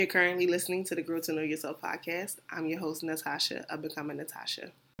You're currently listening to the Grow to Know Yourself podcast. I'm your host, Natasha of Becoming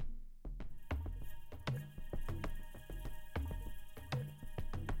Natasha.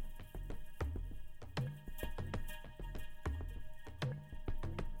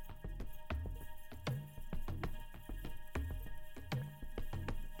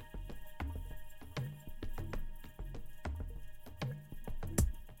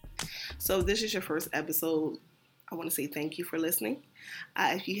 So this is your first episode. I want to say thank you for listening.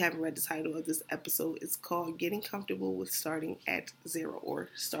 If you haven't read the title of this episode, it's called Getting Comfortable with Starting at Zero or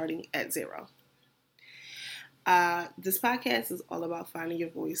Starting at Zero. This podcast is all about finding your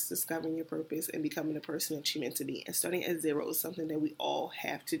voice, discovering your purpose, and becoming the person that you're meant to be. And starting at zero is something that we all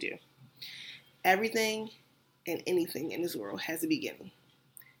have to do. Everything and anything in this world has a beginning.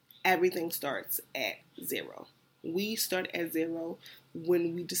 Everything starts at zero. We start at zero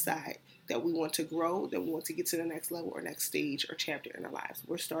when we decide that we want to grow, that we want to get to the next level or next stage or chapter in our lives.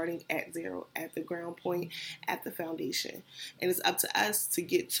 We're starting at zero, at the ground point, at the foundation. And it's up to us to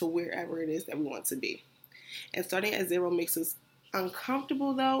get to wherever it is that we want to be. And starting at zero makes us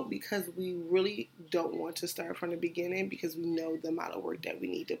uncomfortable, though, because we really don't want to start from the beginning because we know the amount of work that we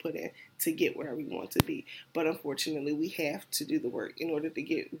need to put in to get where we want to be. But unfortunately, we have to do the work in order to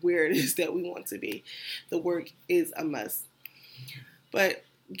get where it is that we want to be. The work is a must. But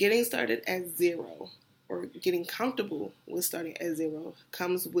getting started at zero or getting comfortable with starting at zero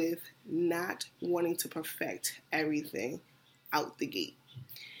comes with not wanting to perfect everything out the gate.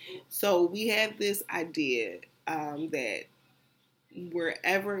 So we have this idea that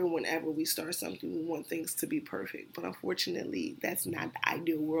wherever and whenever we start something, we want things to be perfect. But unfortunately, that's not the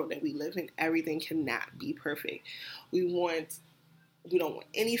ideal world that we live in. Everything cannot be perfect. We don't want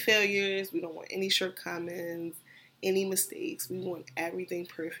any failures. We don't want any shortcomings, any mistakes. We want everything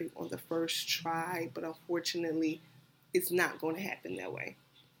perfect on the first try. But unfortunately, it's not going to happen that way.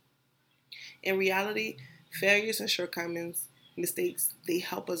 In reality, failures and shortcomings, mistakes, they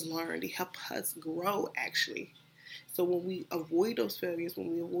help us learn. They help us grow, actually. So when we avoid those failures, when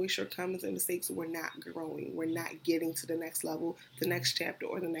we avoid shortcomings and mistakes, we're not growing. We're not getting to the next level, the next chapter,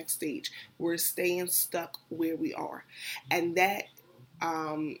 or the next stage. We're staying stuck where we are. And that,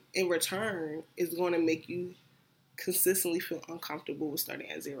 in return, is going to make you consistently feel uncomfortable with starting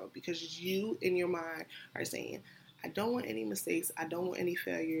at zero because you, in your mind, are saying, I don't want any mistakes. I don't want any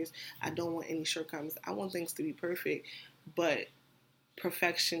failures. I don't want any shortcomings. I want things to be perfect. But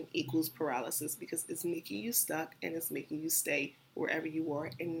perfection equals paralysis because it's making you stuck and it's making you stay wherever you are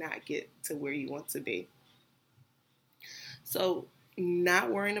and not get to where you want to be. So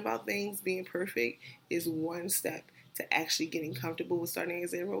not worrying about things being perfect is one step to actually getting comfortable with starting at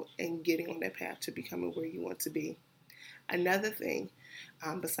zero and getting on that path to becoming where you want to be. Another thing,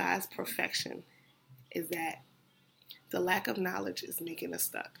 besides perfection, is that the lack of knowledge is making us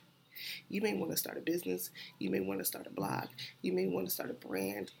stuck. You may want to start a business. You may want to start a blog. You may want to start a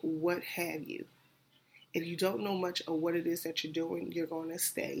brand, what have you. If you don't know much of what it is that you're doing, you're going to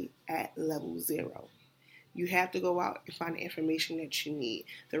stay at level zero. You have to go out and find the information that you need,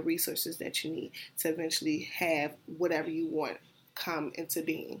 the resources that you need to eventually have whatever you want come into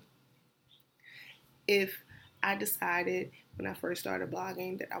being. If I decided when I first started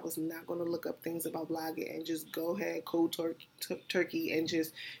blogging that I was not going to look up things about blogging and just go ahead cold turkey and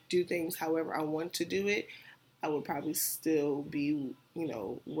just do things however I want to do it, I would probably still be,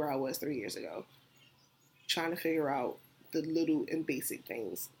 where I was 3 years ago, trying to figure out the little and basic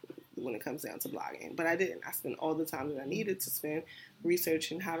things when it comes down to blogging. But I didn't. I spent all the time that I needed to spend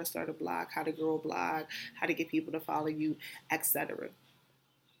researching how to start a blog, how to grow a blog, how to get people to follow you, etc.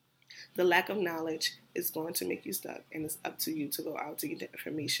 The lack of knowledge is going to make you stuck, and it's up to you to go out to get the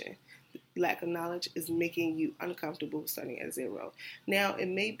information. Lack of knowledge is making you uncomfortable starting at zero. Now, it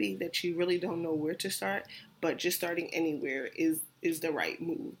may be that you really don't know where to start, but just starting anywhere is the right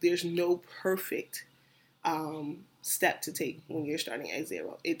move. There's no perfect step to take when you're starting at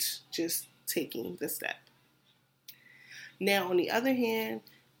zero. It's just taking the step. Now, on the other hand,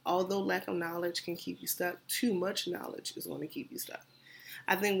 although lack of knowledge can keep you stuck, too much knowledge is going to keep you stuck.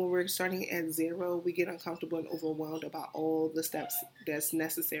 I think when we're starting at zero, we get uncomfortable and overwhelmed about all the steps that's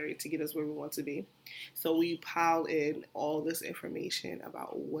necessary to get us where we want to be. So we pile in all this information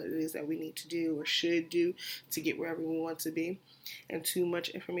about what it is that we need to do or should do to get wherever we want to be. And too much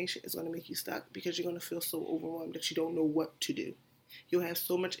information is going to make you stuck because you're going to feel so overwhelmed that you don't know what to do. You'll have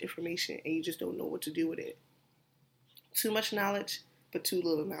so much information and you just don't know what to do with it. Too much knowledge, but too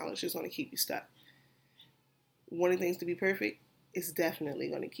little knowledge is going to keep you stuck. Wanting things to be perfect, it's definitely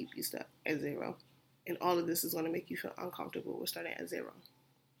going to keep you stuck at zero. And all of this is going to make you feel uncomfortable with starting at zero.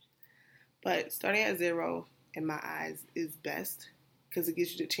 But starting at zero, in my eyes, is best because it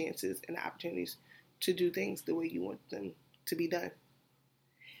gives you the chances and the opportunities to do things the way you want them to be done.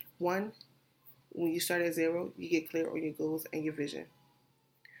 One, when you start at zero, you get clear on your goals and your vision.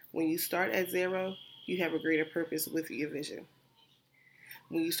 When you start at zero, you have a greater purpose with your vision.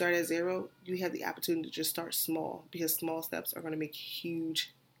 When you start at zero, you have the opportunity to just start small, because small steps are going to make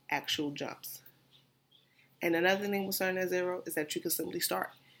huge actual jumps. And another thing with starting at zero is that you can simply start.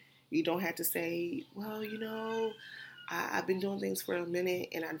 You don't have to say, well, I've been doing things for a minute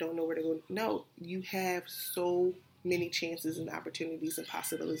and I don't know where to go. No, you have so many chances and opportunities and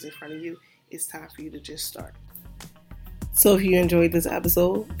possibilities in front of you. It's time for you to just start. So if you enjoyed this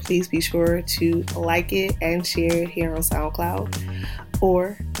episode, please be sure to like it and share it here on SoundCloud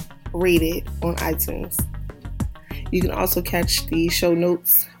or rate it on iTunes. You can also catch the show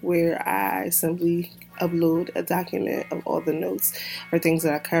notes where I simply upload a document of all the notes or things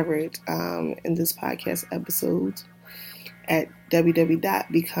that I covered in this podcast episode at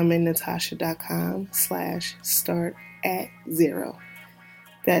www.becomingnatasha.com/start@0.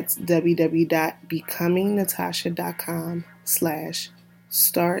 That's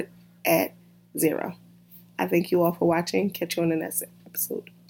www.becomingnatasha.com/start@0. I thank you all for watching. Catch you on the next episode.